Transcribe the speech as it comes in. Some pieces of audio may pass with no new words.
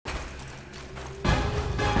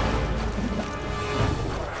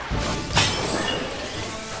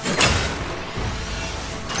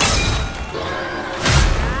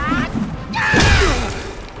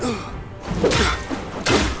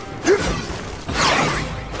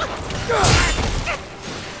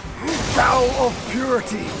vow of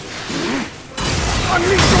purity.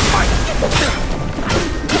 Unleash your might!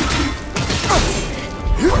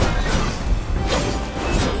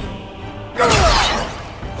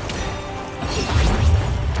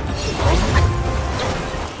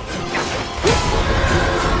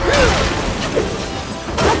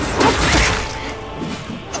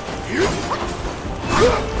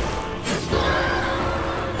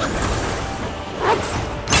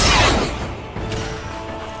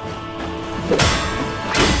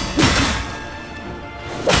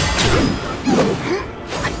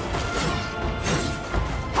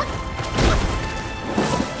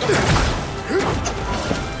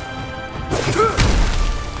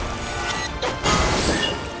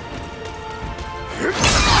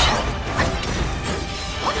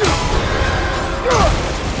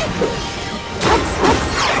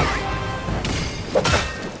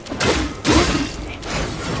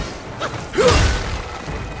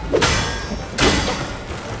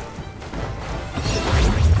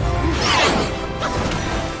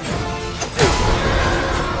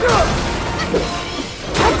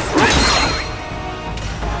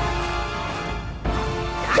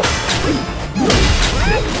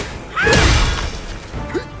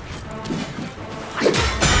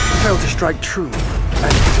 To strike true and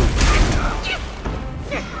still futile.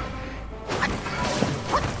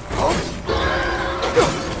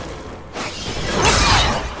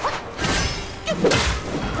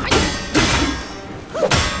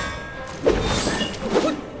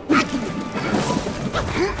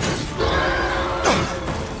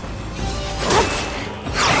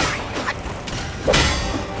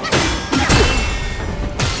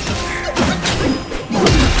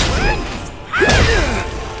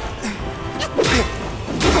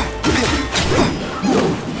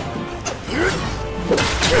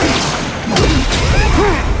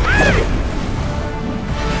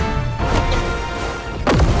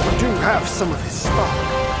 Have some of his spark.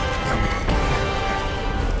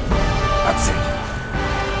 That's it.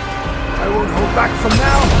 I won't hold back from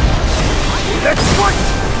now. Let's fight!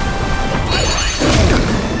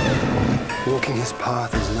 Walking his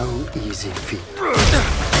path is no easy feat.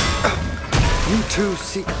 You too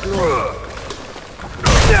seek glory.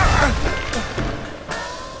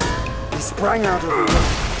 He sprang out of the road.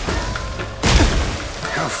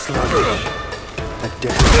 How sluggish. A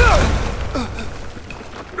death.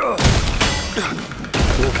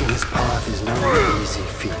 Walking his path is no easy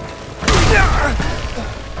feat.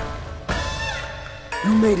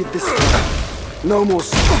 You made it this far. No more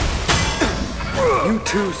struggle. You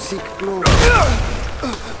too seek glory.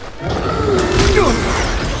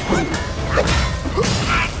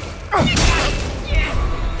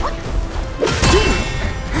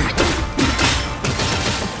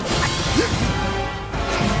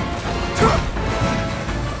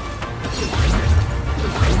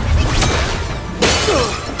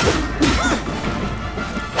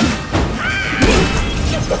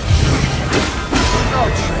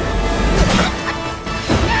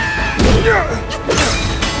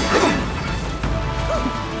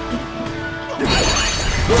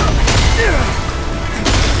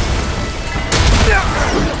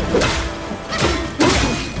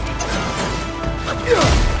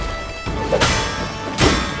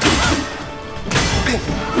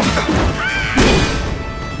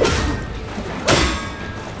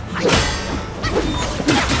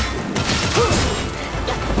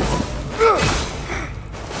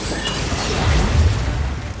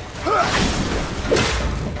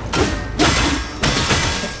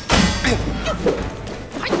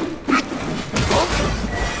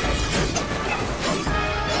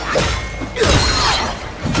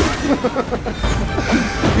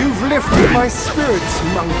 You've lifted my spirits,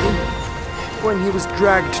 monkey. When he was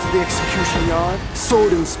dragged to the execution yard,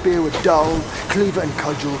 sword and spear were dull, cleaver and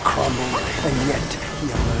cudgel crumbled, and yet he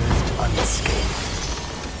emerged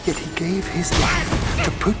unscathed. Yet he gave his life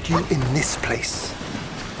to put you in this place.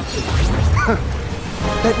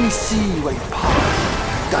 Let me see where your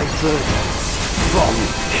path diverges from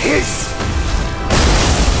his.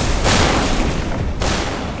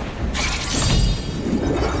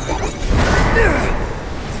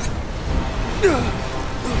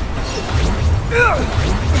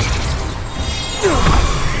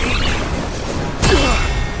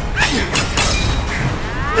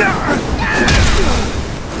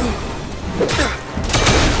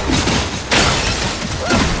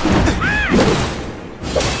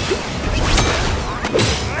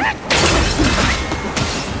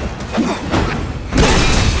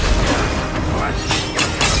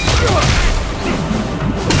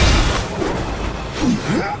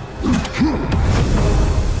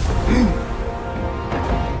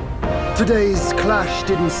 Today's clash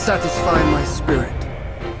didn't satisfy my spirit.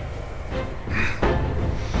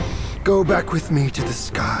 Go back with me to the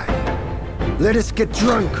sky. Let us get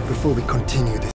drunk before we continue this.